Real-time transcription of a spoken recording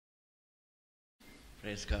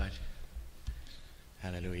Praise God.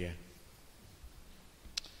 Hallelujah.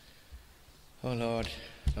 Oh Lord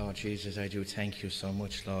Jesus, I do thank you so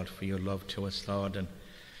much, Lord, for your love to us, Lord, and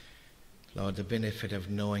Lord, the benefit of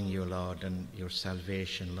knowing you, Lord, and your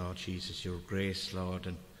salvation, Lord Jesus, your grace, Lord.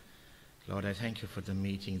 And Lord, I thank you for the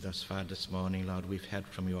meeting thus far this morning, Lord. We've heard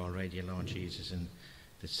from you already, Lord Jesus, in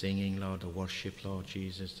the singing, Lord, the worship, Lord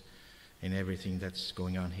Jesus, in everything that's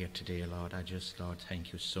going on here today, Lord. I just, Lord,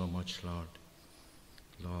 thank you so much, Lord.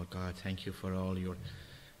 Lord God, thank you for all your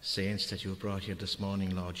saints that you brought here this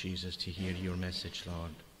morning, Lord Jesus, to hear your message,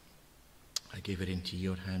 Lord. I give it into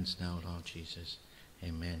your hands now, Lord Jesus.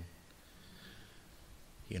 Amen.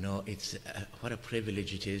 You know, it's what a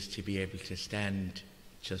privilege it is to be able to stand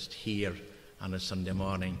just here on a Sunday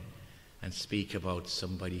morning and speak about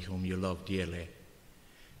somebody whom you love dearly.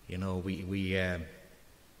 You know,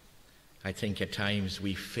 I think at times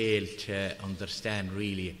we fail to understand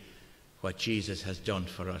really what Jesus has done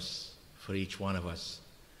for us, for each one of us,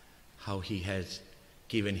 how he has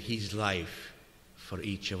given his life for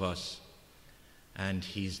each of us. And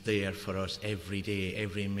he's there for us every day,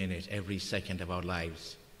 every minute, every second of our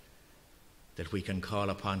lives. That we can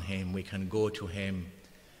call upon him, we can go to him,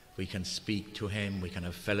 we can speak to him, we can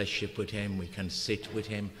have fellowship with him, we can sit with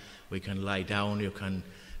him, we can lie down, you can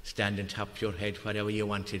stand on top of your head, whatever you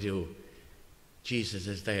want to do. Jesus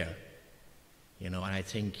is there. You know, and I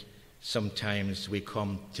think sometimes we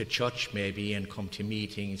come to church maybe and come to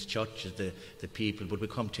meetings, church is the people, but we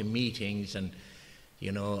come to meetings and,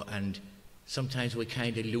 you know, and sometimes we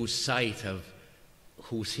kind of lose sight of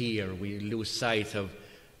who's here. We lose sight of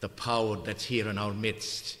the power that's here in our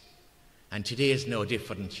midst. And today is no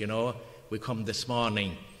different, you know. We come this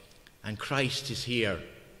morning and Christ is here.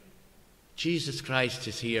 Jesus Christ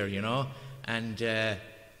is here, you know. And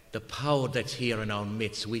the power that's here in our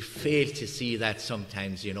midst, we fail to see that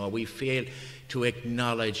sometimes, you know. We fail to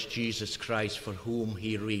acknowledge Jesus Christ for whom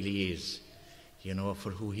he really is, you know, for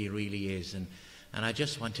who he really is. And I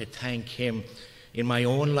just want to thank him in my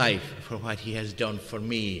own life for what he has done for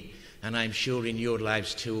me. And I'm sure in your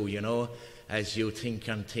lives too, you know, as you think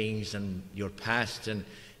on things and your past and,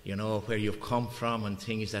 you know, where you've come from and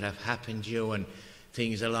things that have happened to you and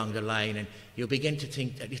things along the line, and you begin to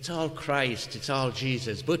think that it's all Christ, it's all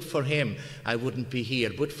Jesus. But for him, I wouldn't be here.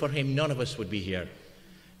 But for him, none of us would be here.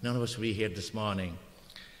 None of us would be here this morning.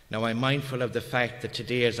 Now, I'm mindful of the fact that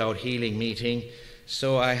today is our healing meeting,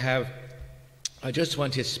 so I just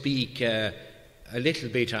want to speak a little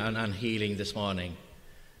bit on healing this morning.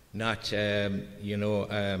 Not, a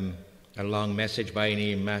long message by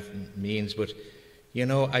any means, but, you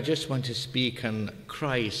know, I just want to speak on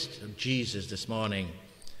Christ, Jesus, this morning.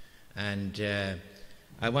 And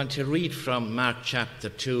I want to read from Mark chapter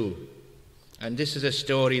 2. And this is a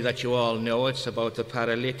story that you all know. It's about the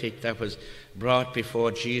paralytic that was brought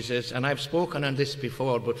before Jesus. And I've spoken on this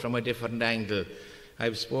before, but from a different angle.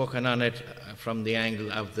 I've spoken on it from the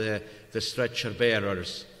angle of the stretcher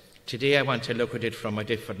bearers. Today I want to look at it from a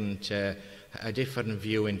different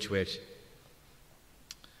view into it.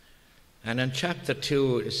 And in chapter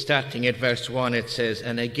 2, starting at verse 1, it says,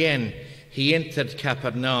 "And again he entered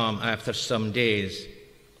Capernaum after some days,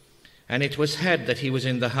 and it was heard that he was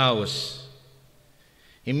in the house.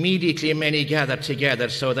 Immediately many gathered together,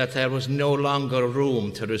 so that there was no longer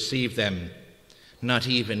room to receive them, not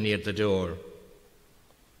even near the door.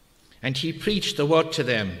 And he preached the word to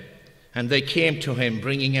them, and they came to him,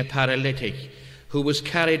 bringing a paralytic, who was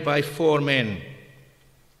carried by 4 men.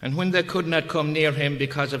 And when they could not come near him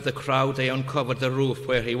because of the crowd, they uncovered the roof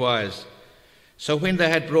where he was. So when they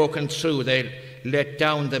had broken through, they let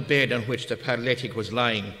down the bed on which the paralytic was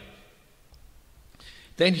lying.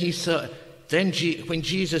 When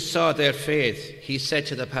Jesus saw their faith, he said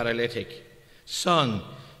to the paralytic, 'Son,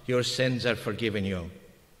 your sins are forgiven you.'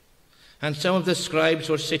 And some of the scribes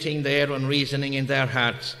were sitting there and reasoning in their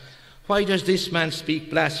hearts, 'Why does this man speak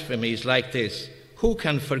blasphemies like this? Who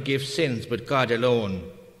can forgive sins but God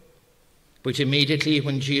alone?' But immediately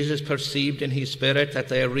when Jesus perceived in his spirit that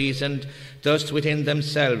they reasoned thus within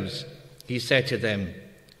themselves, he said to them,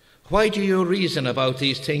 'Why do you reason about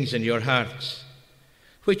these things in your hearts?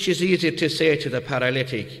 Which is easier to say to the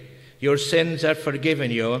paralytic, "Your sins are forgiven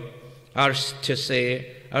you," or to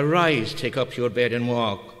say, "Arise, take up your bed and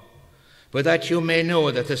walk"? But that you may know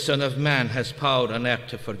that the Son of Man has power on earth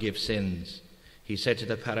to forgive sins.' He said to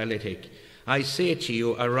the paralytic, 'I say to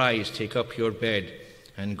you, arise, take up your bed,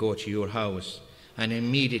 and go to your house.' And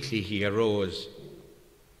immediately he arose."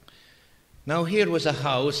 Now here was a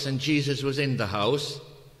house, and Jesus was in the house,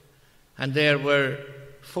 and there were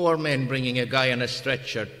 4 men bringing a guy on a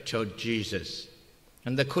stretcher to Jesus.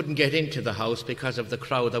 And they couldn't get into the house because of the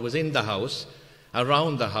crowd that was in the house,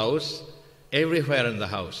 around the house, everywhere in the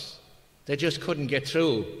house. They just couldn't get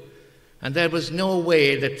through. And there was no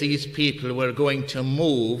way that these people were going to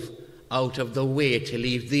move out of the way to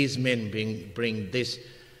leave these men bring this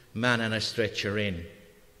man on a stretcher in.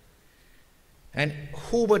 And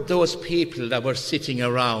who were those people that were sitting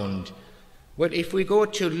around? Well, if we go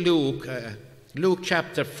to Luke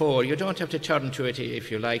chapter 4, you don't have to turn to it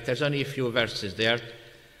if you like. There's only a few verses there.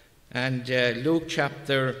 And Luke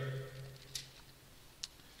chapter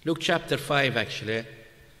 5, actually.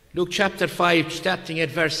 Luke chapter 5, starting at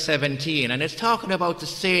verse 17. And it's talking about the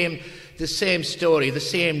same story, the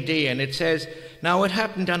same day. And it says, "Now it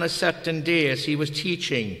happened on a certain day as he was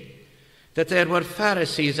teaching, that there were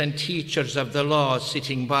Pharisees and teachers of the law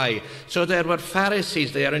sitting by." So there were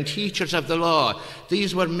Pharisees there and teachers of the law.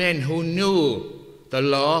 These were men who knew the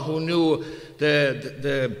law, who knew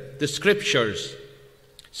the scriptures,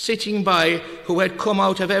 sitting by, who had come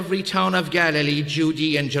out of every town of Galilee,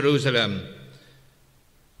 Judea, and Jerusalem.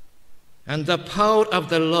 And the power of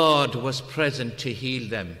the Lord was present to heal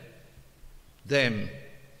them.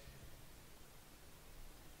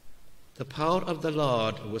 The power of the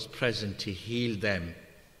Lord was present to heal them.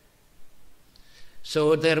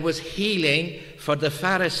 So there was healing for the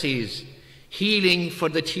Pharisees, healing for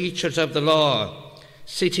the teachers of the law,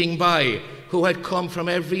 sitting by, who had come from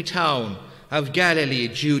every town of Galilee,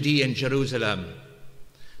 Judea, and Jerusalem.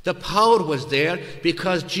 The power was there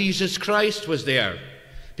because Jesus Christ was there.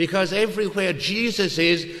 Because everywhere Jesus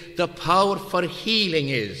is, the power for healing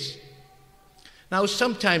is. Now,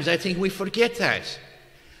 sometimes I think we forget that.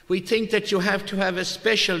 We think that you have to have a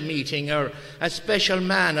special meeting, or a special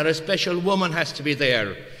man or a special woman has to be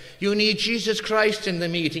there. You need Jesus Christ in the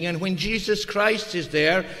meeting, and when Jesus Christ is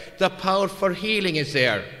there, the power for healing is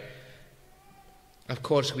there. Of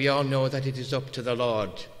course, we all know that it is up to the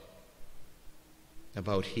Lord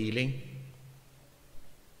about healing.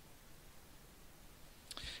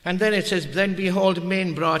 And then it says, "Then behold,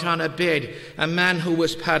 men brought on a bed a man who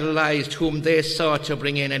was paralyzed, whom they sought to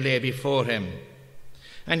bring in and lay before him."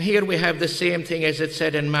 And here we have the same thing as it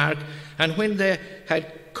said in Mark. "And when they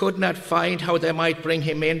could not find how they might bring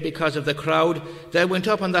him in because of the crowd, they went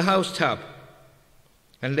up on the housetop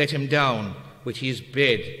and let him down with his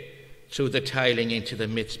bed through the tiling into the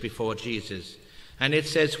midst before Jesus." And it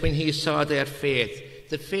says, when he saw their faith,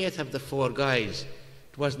 the faith of the four guys,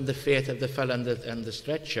 it wasn't the faith of the fellow on the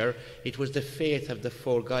stretcher, it was the faith of the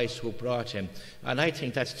four guys who brought him. And I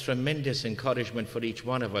think that's tremendous encouragement for each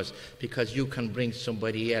one of us, because you can bring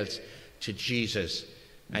somebody else to Jesus,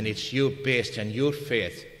 and it's you, based on your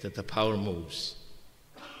faith, that the power moves.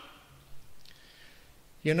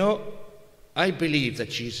 You know, I believe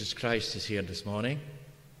that Jesus Christ is here this morning,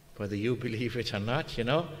 whether you believe it or not, you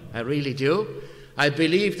know, I really do. I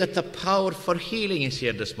believe that the power for healing is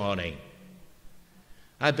here this morning.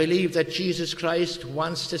 I believe that Jesus Christ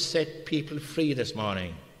wants to set people free this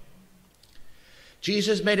morning.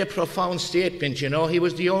 Jesus made a profound statement, you know. He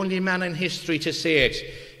was the only man in history to say it.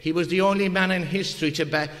 He was the only man in history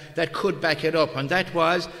that could back it up. And that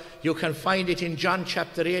was, you can find it in John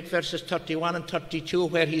chapter 8, verses 31 and 32,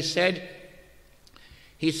 where he said,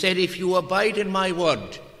 "If you abide in my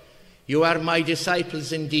word, you are my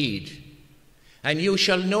disciples indeed. And you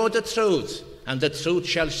shall know the truth, and the truth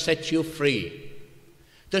shall set you free."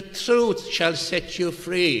 The truth shall set you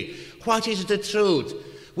free. What is the truth?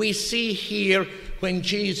 We see here when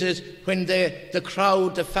the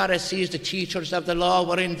crowd, the Pharisees, the teachers of the law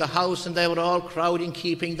were in the house, and they were all crowding,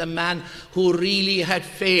 keeping the man who really had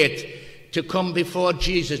faith to come before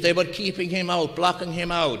Jesus. They were keeping him out, blocking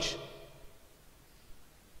him out.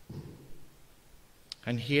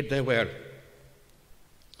 And here they were.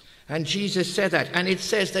 And Jesus said that. And it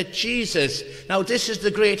says that Jesus, now this is the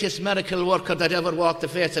greatest miracle worker that ever walked the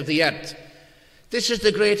face of the earth. This is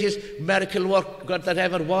the greatest miracle worker that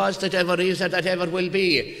ever was, that ever is, and that ever will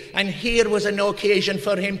be. And here was an occasion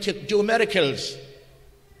for him to do miracles.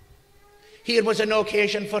 Here was an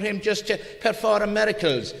occasion for him just to perform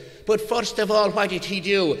miracles. But first of all, what did he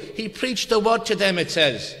do? He preached the word to them, it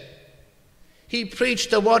says. He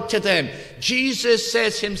preached the word to them. Jesus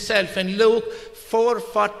says himself in Luke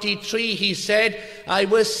 4:43, he said, "I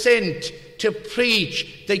was sent to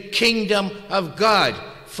preach the kingdom of God.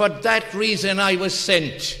 For that reason I was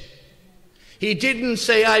sent." He didn't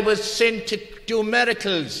say, "I was sent to do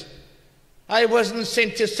miracles. I wasn't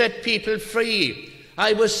sent to set people free.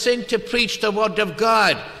 I was sent to preach the word of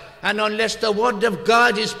God. And unless the word of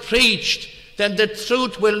God is preached, then the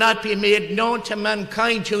truth will not be made known to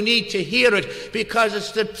mankind who need to hear it, because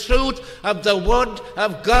it's the truth of the word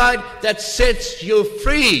of God that sets you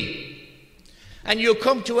free." And you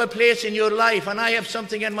come to a place in your life, and I have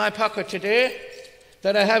something in my pocket today.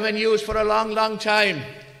 that I haven't used for a long, long time.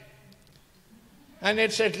 And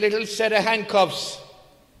it's a little set of handcuffs.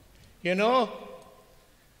 You know?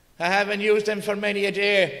 I haven't used them for many a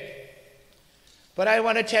day. But I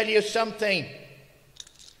want to tell you something.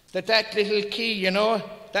 That little key, you know,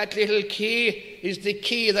 that little key is the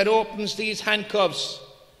key that opens these handcuffs.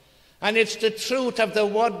 And it's the truth of the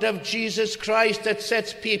word of Jesus Christ that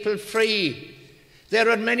sets people free. There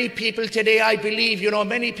are many people today, I believe, you know,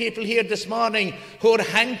 many people here this morning who are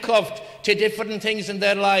handcuffed to different things in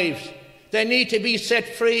their lives. They need to be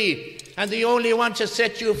set free. And the only one to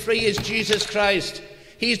set you free is Jesus Christ.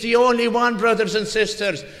 He's the only one, brothers and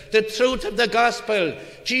sisters. The truth of the gospel.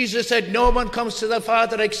 Jesus said, no one comes to the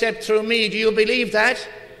Father except through me. Do you believe that?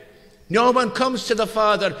 No one comes to the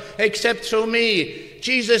Father except through me.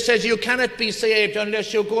 Jesus says you cannot be saved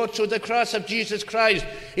unless you go through the cross of Jesus Christ.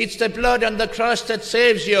 It's the blood on the cross that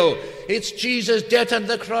saves you. It's Jesus' death on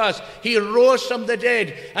the cross. He rose from the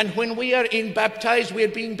dead. And when we are baptized, we're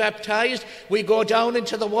being baptized, we go down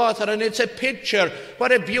into the water, and it's a picture.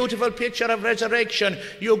 What a beautiful picture of resurrection.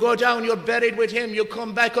 You go down, you're buried with him, you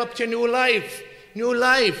come back up to new life. New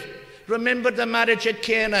life. Remember the marriage at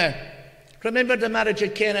Cana. Remember the marriage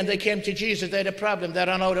at Cana, and they came to Jesus. They had a problem. They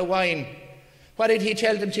ran out of wine. What did he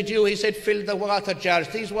tell them to do? He said, fill the water jars.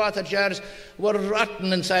 These water jars were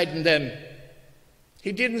rotten inside in them.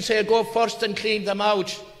 He didn't say, go first and clean them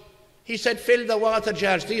out. He said, fill the water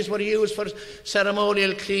jars. These were used for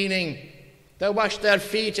ceremonial cleaning. They washed their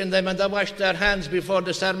feet in them and they washed their hands before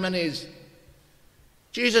the ceremonies.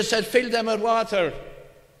 Jesus said, fill them with water.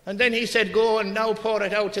 And then he said, go and now pour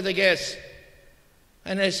it out to the guests.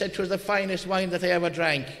 And they said it was the finest wine that they ever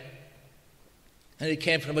drank. And it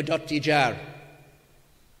came from a dirty jar.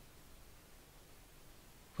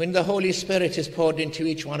 When the Holy Spirit is poured into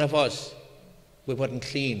each one of us, we weren't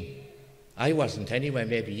clean. I wasn't anyway,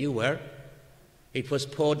 maybe you were. It was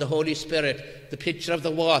poured, the Holy Spirit, the picture of the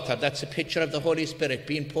water, that's a picture of the Holy Spirit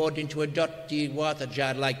being poured into a dirty water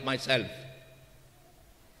jar like myself.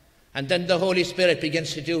 And then the Holy Spirit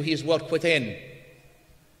begins to do his work within.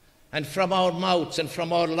 And from our mouths and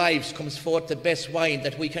from our lives comes forth the best wine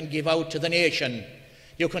that we can give out to the nation.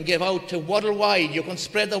 You can give out to worldwide. You can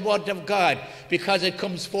spread the word of God because it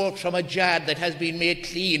comes forth from a jar that has been made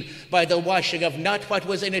clean by the washing of not what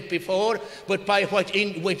was in it before, but by what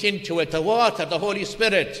went into it, the water, the Holy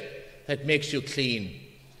Spirit that makes you clean.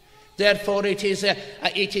 Therefore, it is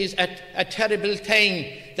a terrible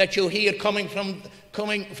thing that you hear coming from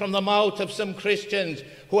the mouth of some Christians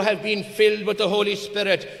who have been filled with the Holy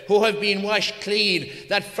Spirit, who have been washed clean,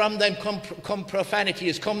 that from them come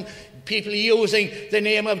profanities, come people using the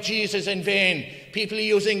name of Jesus in vain, people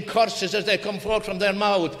using curses as they come forth from their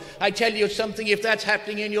mouth. I tell you something, if that's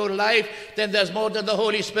happening in your life, then there's more than the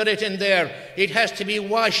Holy Spirit in there. It has to be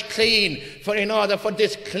washed clean in order for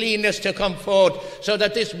this cleanness to come forth, so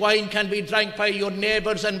that this wine can be drank by your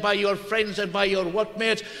neighbours and by your friends and by your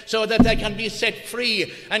workmates, so that they can be set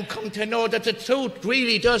free and come to know that the truth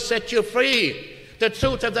really does set you free. The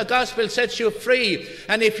truth of the gospel sets you free.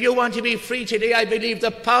 And if you want to be free today, I believe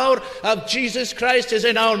the power of Jesus Christ is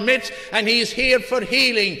in our midst, and he's here for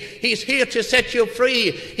healing. He's here to set you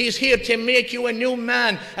free. He's here to make you a new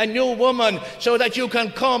man, a new woman, so that you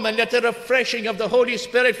can come and let the refreshing of the Holy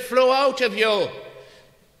Spirit flow out of you.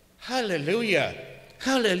 Hallelujah.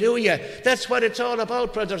 Hallelujah. That's what it's all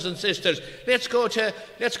about, brothers and sisters. Let's go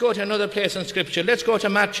to another place in Scripture. Let's go to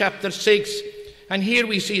Mark chapter 6. And here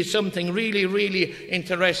we see something really, really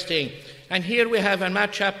interesting. And here we have in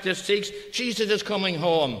Mark chapter 6, Jesus is coming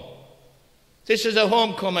home. This is a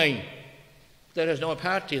homecoming. There is no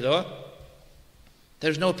party, though.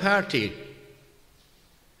 There's no party.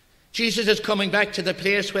 Jesus is coming back to the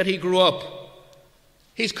place where he grew up.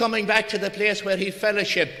 He's coming back to the place where he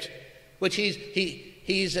fellowshipped with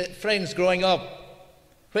his friends growing up,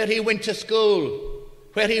 where he went to school,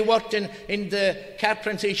 where he worked in the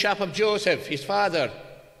carpentry shop of Joseph, his father.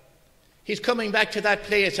 He's coming back to that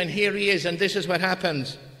place, and here he is, and this is what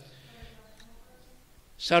happens.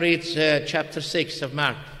 It's chapter 6 of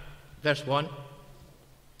Mark, verse 1.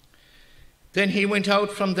 Then he went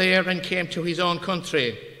out from there and came to his own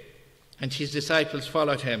country, and his disciples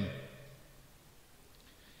followed him.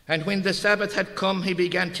 And when the Sabbath had come, he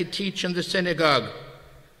began to teach in the synagogue,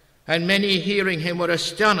 and many hearing him were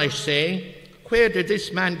astonished, saying, where did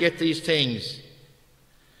this man get these things?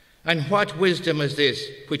 And what wisdom is this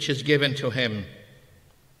which is given to him,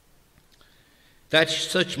 that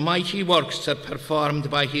such mighty works are performed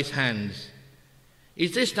by his hands?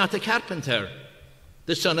 Is this not the carpenter,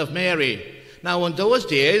 the son of Mary? Now in those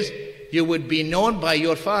days you would be known by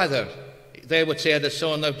your father. They would say the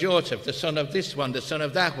son of Joseph, the son of this one, the son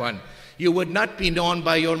of that one. You would not be known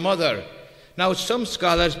by your mother. Now, some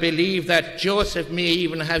scholars believe that Joseph may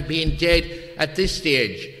even have been dead at this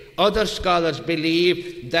stage. Other scholars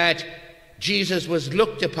believe that Jesus was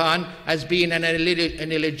looked upon as being an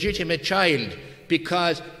illegitimate child,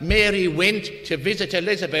 because Mary went to visit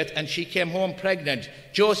Elizabeth and she came home pregnant.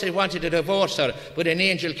 Joseph wanted to divorce her, but an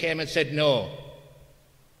angel came and said no.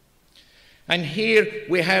 And here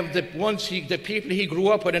we have the people he grew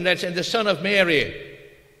up with, and that's the son of Mary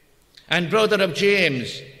and brother of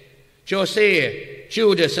James, Jose,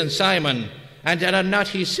 Judas and Simon, and there are not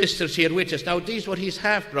his sisters here with us. Now these were his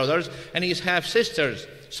half-brothers and his half-sisters.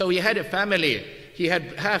 So he had a family. He had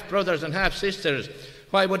half-brothers and half-sisters.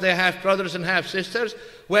 Why would they have brothers and half-sisters?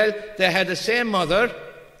 Well, they had the same mother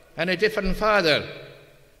and a different father.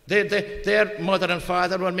 Their mother and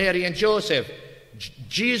father were Mary and Joseph.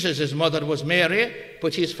 Jesus' mother was Mary,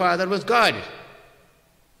 but his father was God.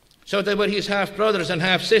 So they were his half-brothers and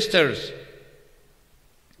half-sisters.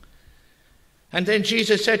 And then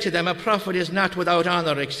Jesus said to them, a prophet is not without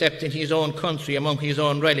honor except in his own country, among his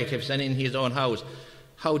own relatives, and in his own house.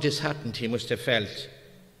 How disheartened he must have felt.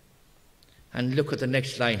 And look at the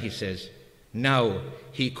next line, he says, now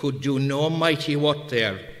he could do no mighty work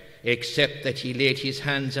there, except that he laid his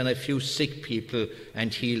hands on a few sick people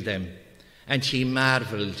and healed them. And he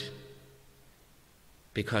marveled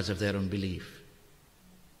because of their unbelief.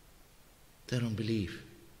 Their unbelief.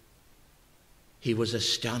 He was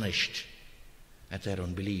astonished at their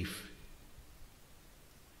unbelief.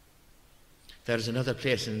 There's another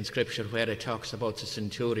place in Scripture where it talks about the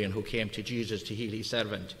centurion who came to Jesus to heal his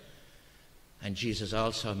servant. And Jesus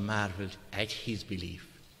also marveled at his belief,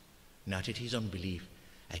 not at his unbelief,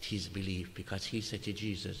 at his belief, because he said to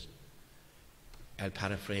Jesus, I'll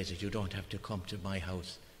paraphrase it, you don't have to come to my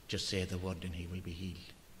house, just say the word and he will be healed.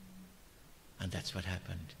 And that's what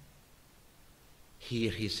happened.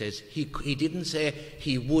 Here he says, he didn't say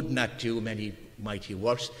he would not do many mighty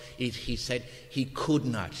works. He said he could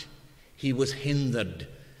not. He was hindered.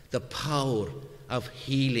 The power of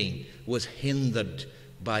healing was hindered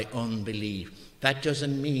by unbelief. That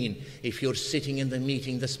doesn't mean if you're sitting in the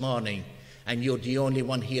meeting this morning and you're the only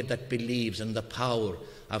one here that believes in the power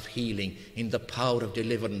of healing, in the power of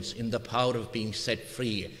deliverance, in the power of being set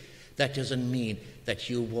free, that doesn't mean that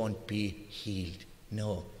you won't be healed.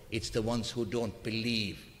 No. It's the ones who don't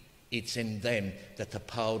believe. It's in them that the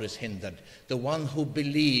power is hindered. The one who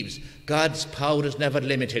believes, God's power is never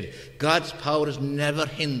limited. God's power is never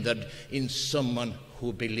hindered in someone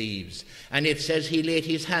who believes. And it says he laid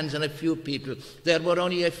his hands on a few people. There were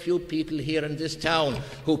only a few people here in this town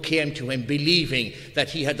who came to him believing that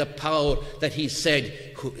he had the power that he said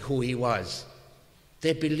who he was.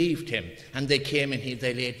 They believed him, and they came and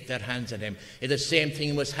they laid their hands on him. The same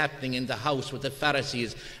thing was happening in the house with the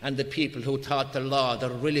Pharisees and the people who taught the law, the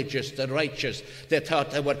religious, the righteous. They thought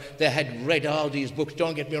they had read all these books.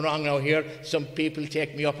 Don't get me wrong now here. Some people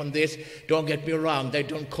take me up on this. Don't get me wrong. They've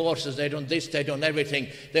done courses. They've done this. They've done everything.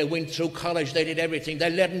 They went through college. They did everything. They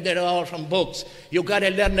learned it all from books. You've got to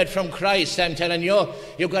learn it from Christ, I'm telling you.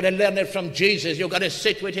 You've got to learn it from Jesus. You've got to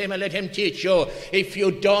sit with him and let him teach you. If you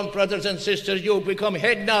don't, brothers and sisters, you become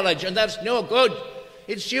head knowledge, and that's no good.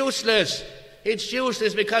 It's useless. It's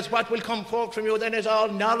useless, because what will come forth from you then is all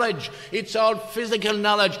knowledge. It's all physical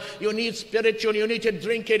knowledge. You need spiritual. You need to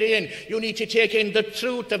drink it in. You need to take in the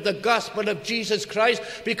truth of the gospel of Jesus Christ,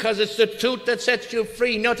 because it's the truth that sets you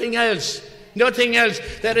free, nothing else. Nothing else.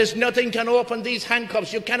 There is nothing can open these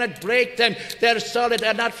handcuffs. You cannot break them. They're solid.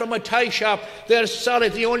 They're not from a tie shop. They're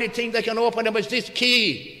solid. The only thing that can open them is this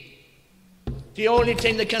key. The only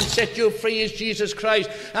thing that can set you free is Jesus Christ.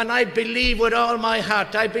 And I believe with all my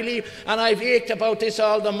heart. I believe, and I've ached about this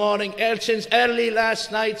all the morning. Since early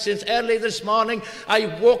last night, since early this morning, I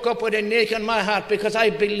woke up with an ache in my heart, because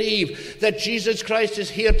I believe that Jesus Christ is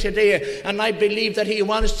here today. And I believe that he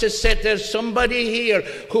wants to set, there's somebody here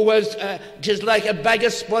who was just like a bag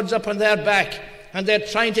of spuds up on their back. And they're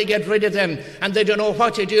trying to get rid of them, and they don't know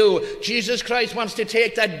what to do. Jesus Christ wants to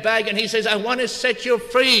take that bag, and he says, I want to set you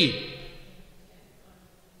free.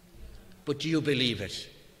 But do you believe it?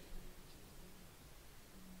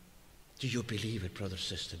 Do you believe it, brother,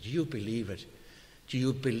 sister? Do you believe it? Do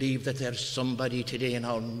you believe that there's somebody today in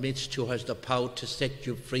our midst who has the power to set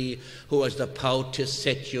you free, who has the power to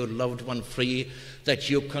set your loved one free, that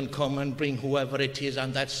you can come and bring whoever it is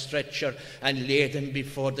on that stretcher and lay them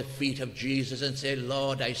before the feet of Jesus and say,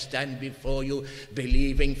 Lord, I stand before you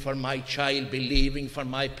believing for my child, believing for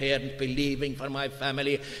my parent, believing for my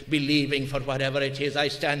family, believing for whatever it is. I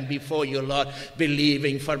stand before you, Lord,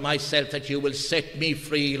 believing for myself that you will set me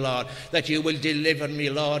free, Lord, that you will deliver me,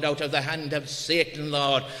 Lord, out of the hand of Satan,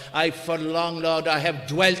 Lord. For long, Lord, I have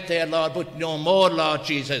dwelt there, Lord, but no more, Lord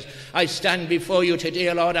Jesus. I stand before you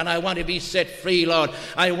today, Lord, and I want to be set free, Lord.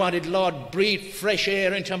 I wanted, Lord, breathe fresh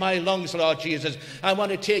air into my lungs, Lord Jesus. I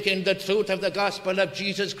want to take in the truth of the gospel of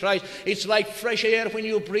Jesus Christ. It's like fresh air when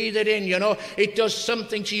you breathe it in, you know. It does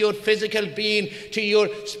something to your physical being, to your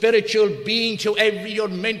spiritual being, to your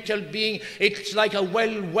mental being. It's like a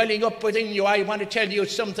well welling up within you. I want to tell you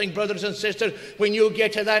something, brothers and sisters. When you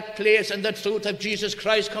get to that place and the truth of Jesus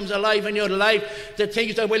Christ comes alive in your life, the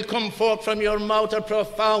things that will come forth from your mouth are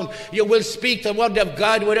profound. You will speak the word of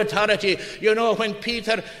God with authority. You know, when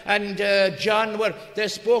Peter and John they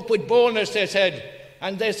spoke with boldness, they said,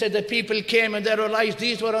 and they said the people came and they realized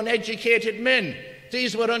these were uneducated men.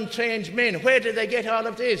 These were untrained men. Where did they get all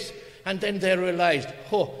of this? And then they realized,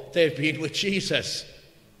 oh, they've been with Jesus.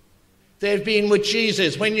 They've been with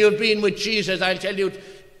Jesus. When you've been with Jesus, I'll tell you,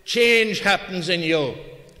 change happens in you.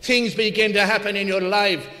 Things begin to happen in your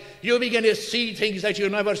life. You begin to see things that you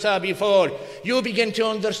never saw before. You begin to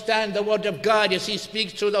understand the word of God as he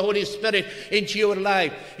speaks through the Holy Spirit into your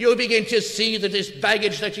life. You begin to see that this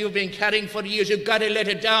baggage that you've been carrying for years, you've got to let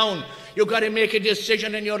it down. You've got to make a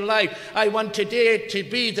decision in your life. I want today to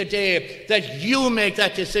be the day that you make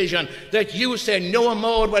that decision, that you say, no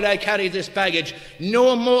more will I carry this baggage.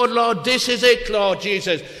 No more, Lord, this is it, Lord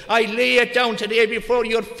Jesus. I lay it down today before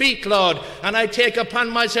your feet, Lord, and I take upon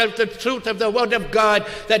myself the truth of the word of God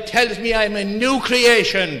that tells me I'm a new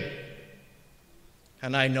creation,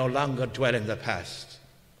 and I no longer dwell in the past.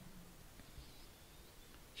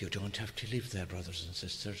 You don't have to live there, brothers and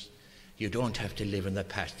sisters. You don't have to live in the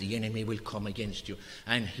past. The enemy will come against you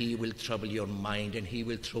and he will trouble your mind and he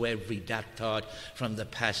will throw every dark thought from the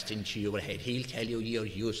past into your head. He'll tell you you're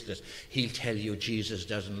useless. He'll tell you Jesus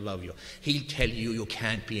doesn't love you. He'll tell you you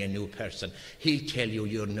can't be a new person. He'll tell you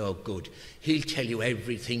you're no good. He'll tell you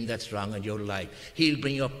everything that's wrong in your life. He'll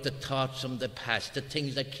bring up the thoughts from the past, the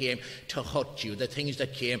things that came to hurt you, the things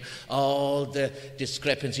that came, all the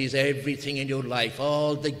discrepancies, everything in your life,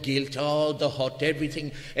 all the guilt, all the hurt,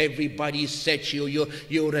 everything, everybody said to you,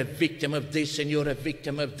 you're a victim of this and you're a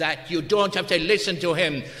victim of that. You don't have to listen to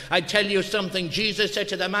him. I tell you something, Jesus said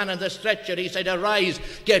to the man on the stretcher, he said, arise,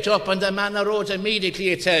 get up, and the man arose immediately,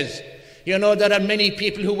 it says. You know, there are many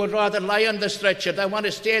people who would rather lie on the stretcher. They want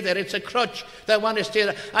to stay there. It's a crutch. They want to stay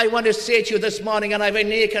there. I want to say to you this morning, and I've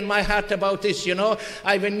an ache in my heart about this, you know.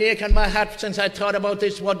 I've an ache in my heart since I thought about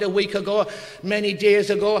this, a week ago, many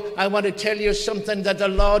days ago. I want to tell you something, that the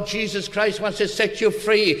Lord Jesus Christ wants to set you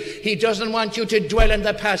free. He doesn't want you to dwell in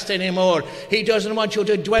the past anymore. He doesn't want you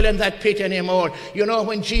to dwell in that pit anymore. You know,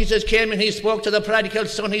 when Jesus came and he spoke to the prodigal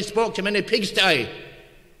son, he spoke to him in a pigsty.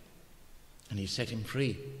 And he set him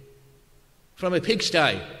free. From a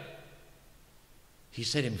pigsty. He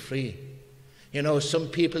set him free. You know, some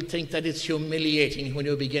people think that it's humiliating when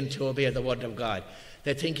you begin to obey the word of God.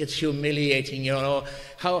 They think it's humiliating, you know.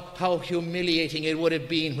 How humiliating it would have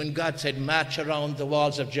been when God said, march around the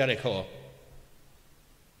walls of Jericho.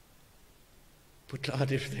 But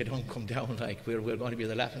Lord, if they don't come down, like we're going to be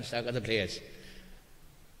the laughingstock of the place.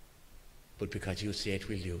 But because you say it,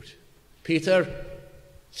 we'll do it. Peter,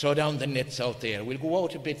 throw down the nets out there. We'll go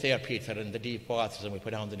out a bit there, Peter, in the deep waters, and we'll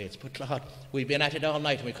put down the nets. But Lord, we've been at it all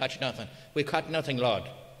night and we catch nothing. We caught nothing, Lord.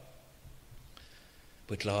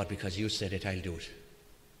 But Lord, because you said it, I'll do it.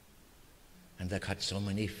 And they caught so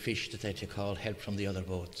many fish that they had to call help from the other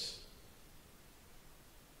boats.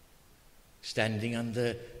 Standing on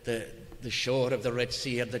the shore of the Red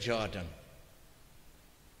Sea of the Jordan.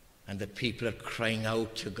 And the people are crying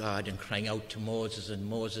out to God and crying out to Moses, and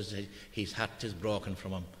Moses, his heart is broken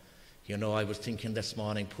from him. You know, I was thinking this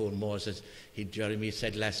morning, poor Moses, Jeremy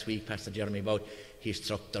said last week, Pastor Jeremy, about he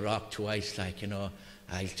struck the rock twice, like, you know,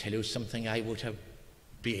 I'll tell you something, I would have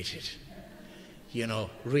baited. You know,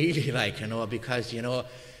 really, like, you know, because, you know,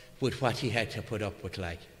 with what he had to put up with,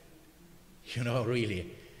 like, you know, really,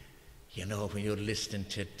 you know, when you're listening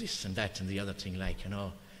to this and that and the other thing, like, you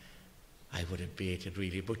know, I would have baited,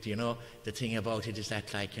 really. But, you know, the thing about it is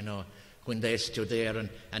that, like, you know, when they stood there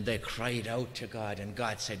and they cried out to God, and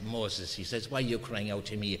God said, Moses, he says, why are you crying out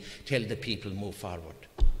to me? Tell the people, move forward.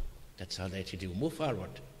 That's all they had to do, move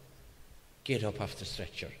forward. Get up off the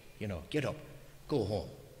stretcher, you know, get up. Go home.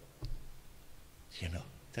 You know,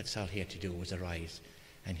 that's all he had to do was arise,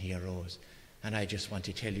 and he arose. And I just want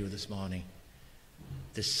to tell you this morning,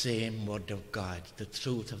 the same word of God, the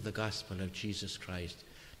truth of the gospel of Jesus Christ,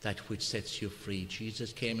 that which sets you free.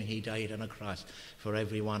 Jesus came and he died on a cross for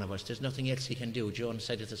every one of us. There's nothing else he can do. John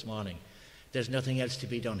said it this morning. There's nothing else to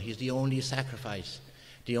be done. He's the only sacrifice.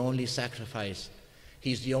 The only sacrifice.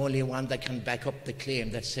 He's the only one that can back up the claim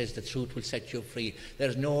that says the truth will set you free.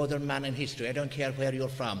 There's no other man in history. I don't care where you're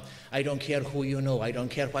from. I don't care who you know. I don't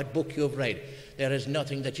care what book you've read. There is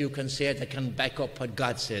nothing that you can say that can back up what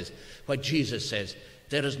God says, what Jesus says.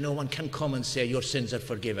 There is no one can come and say your sins are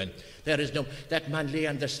forgiven. There is no, that man lay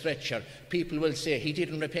on the stretcher. People will say he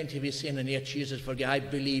didn't repent of his sin and yet Jesus forgave. I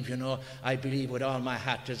believe, you know, I believe with all my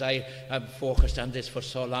heart, as I have focused on this for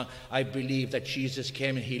so long, I believe that Jesus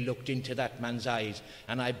came and he looked into that man's eyes,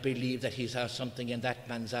 and I believe that he saw something in that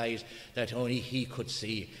man's eyes that only he could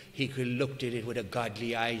see. He could looked at it with a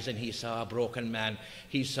godly eyes, and he saw a broken man.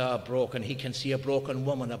 He saw a broken, he can see a broken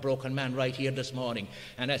woman, a broken man right here this morning.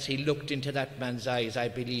 And as he looked into that man's eyes, I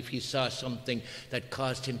believe he saw something that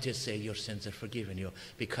caused him to say, your sins are forgiven you,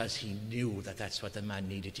 because he knew that that's what the man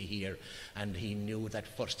needed to hear. And he knew that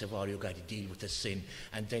first of all you got to deal with the sin,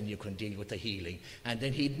 and then you can deal with the healing. And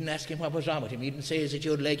then he didn't ask him what was wrong with him. He didn't say, is it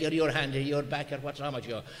your leg or your hand or your back or what's wrong with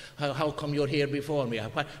you? How come you're here before me?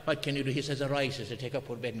 What can you do? He says, arise, he said, take up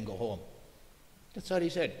your bed and go home. That's all he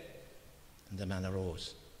said. And the man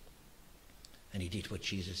arose, and he did what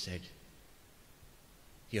Jesus said.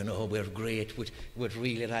 You know, we're great. We'd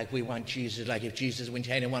really like, we want Jesus. Like if Jesus went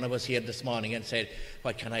to any one of us here this morning and said,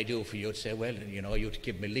 what can I do for you? You'd say, well, you know, you'd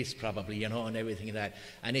give me a list probably, you know, and everything like that.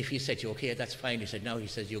 And if he said to you, okay, that's fine. He said, now he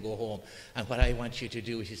says, you go home. And what I want you to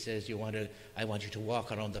do is, he says, I want you to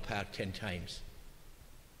walk around the park 10 times.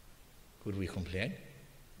 Could we complain?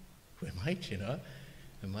 We might, you know.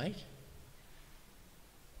 We might.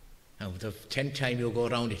 And the 10th time you go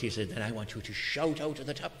around it, he said, then I want you to shout out at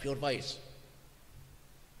the top of your voice.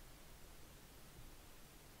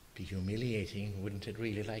 Be humiliating, wouldn't it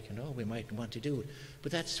really, like, you know, we might want to do it.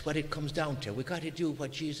 But that's what it comes down to. We've got to do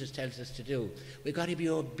what Jesus tells us to do. We've got to be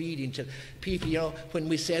obedient to people. You know, when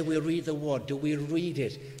we say we read the word, do we read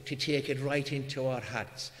it to take it right into our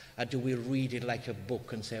hearts? Or do we read it like a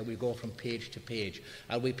book and say we go from page to page?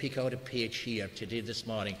 Or we pick out a page here today, this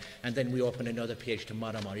morning, and then we open another page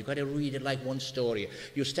tomorrow morning? You've got to read it like one story.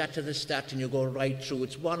 You start at the start and you go right through.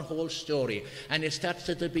 It's one whole story. And it starts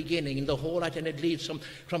at the beginning and the whole lot, and it leads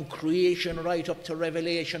from creation right up to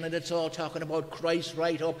Revelation, and it's all talking about Christ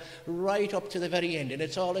right up to the very end. And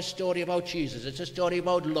it's all a story about Jesus. It's a story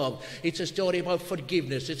about love. It's a story about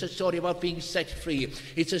forgiveness. It's a story about being set free.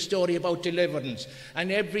 It's a story about deliverance.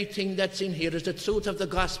 And everything that's in here is the truth of the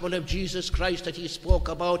gospel of Jesus Christ that he spoke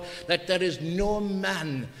about, that there is no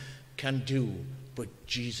man can do but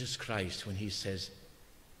Jesus Christ when he says,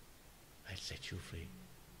 I'll set you free.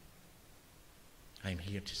 I'm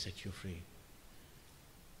here to set you free.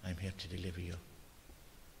 I'm here to deliver you.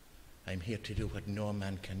 I'm here to do what no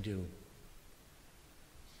man can do.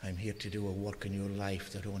 I'm here to do a work in your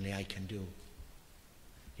life that only I can do.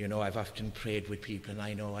 You know, I've often prayed with people, and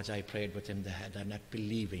I know as I prayed with them, they're not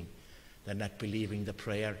believing. They're not believing the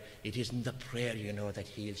prayer. It isn't the prayer, you know, that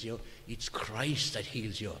heals you. It's Christ that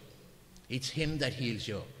heals you. It's him that heals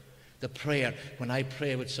you. The prayer, when I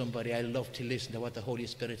pray with somebody, I love to listen to what the Holy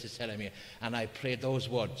Spirit is telling me, and I pray those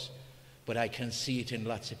words. But I can see it in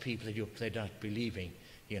lots of people that they're not believing,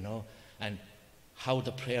 you know. And how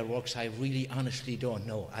the prayer works, I really honestly don't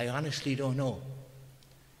know. I honestly don't know.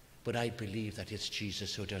 But I believe that it's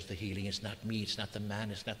Jesus who does the healing. It's not me, it's not the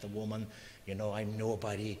man, it's not the woman. You know, I'm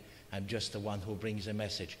nobody. I'm just the one who brings a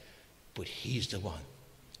message. But he's the one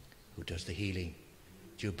who does the healing.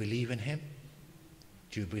 Do you believe in him?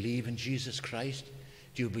 Do you believe in Jesus Christ?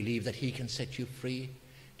 Do you believe that he can set you free?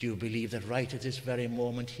 Do you believe that right at this very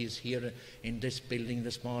moment he's here in this building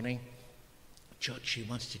this morning? Church, he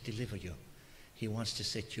wants to deliver you. He wants to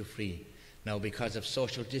set you free. Now, because of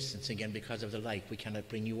social distancing and because of the like, we cannot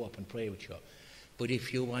bring you up and pray with you. But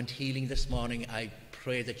if you want healing this morning, I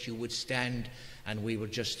pray that you would stand and we will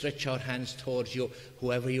just stretch our hands towards you.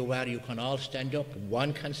 Whoever you are, you can all stand up.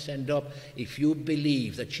 One can stand up. If you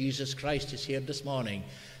believe that Jesus Christ is here this morning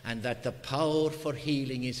and that the power for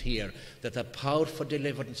healing is here, that the power for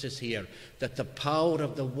deliverance is here, that the power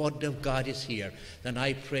of the Word of God is here, then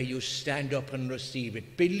I pray you stand up and receive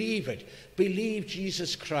it. Believe it. Believe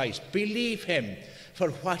Jesus Christ. Believe him for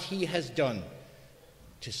what he has done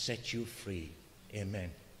to set you free. Amen.